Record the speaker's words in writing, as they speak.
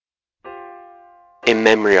in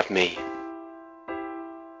memory of me.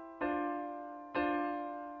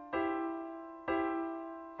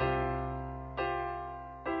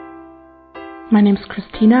 My name's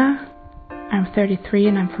Christina, I'm 33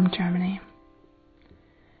 and I'm from Germany.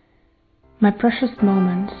 My precious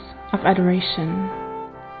moments of adoration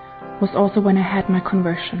was also when I had my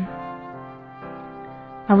conversion.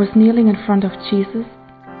 I was kneeling in front of Jesus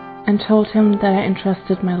and told him that I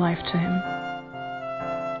entrusted my life to him.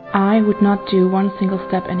 I would not do one single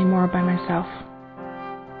step anymore by myself.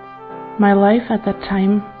 My life at that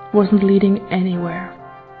time wasn't leading anywhere.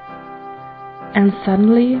 And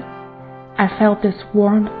suddenly, I felt this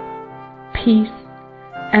warmth, peace,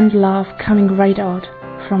 and love coming right out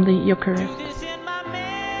from the Eucharist.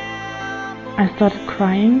 I started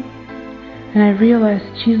crying, and I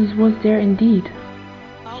realized Jesus was there indeed.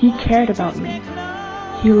 He cared about me.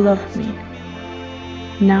 He loved me.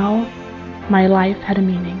 Now, my life had a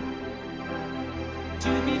meaning.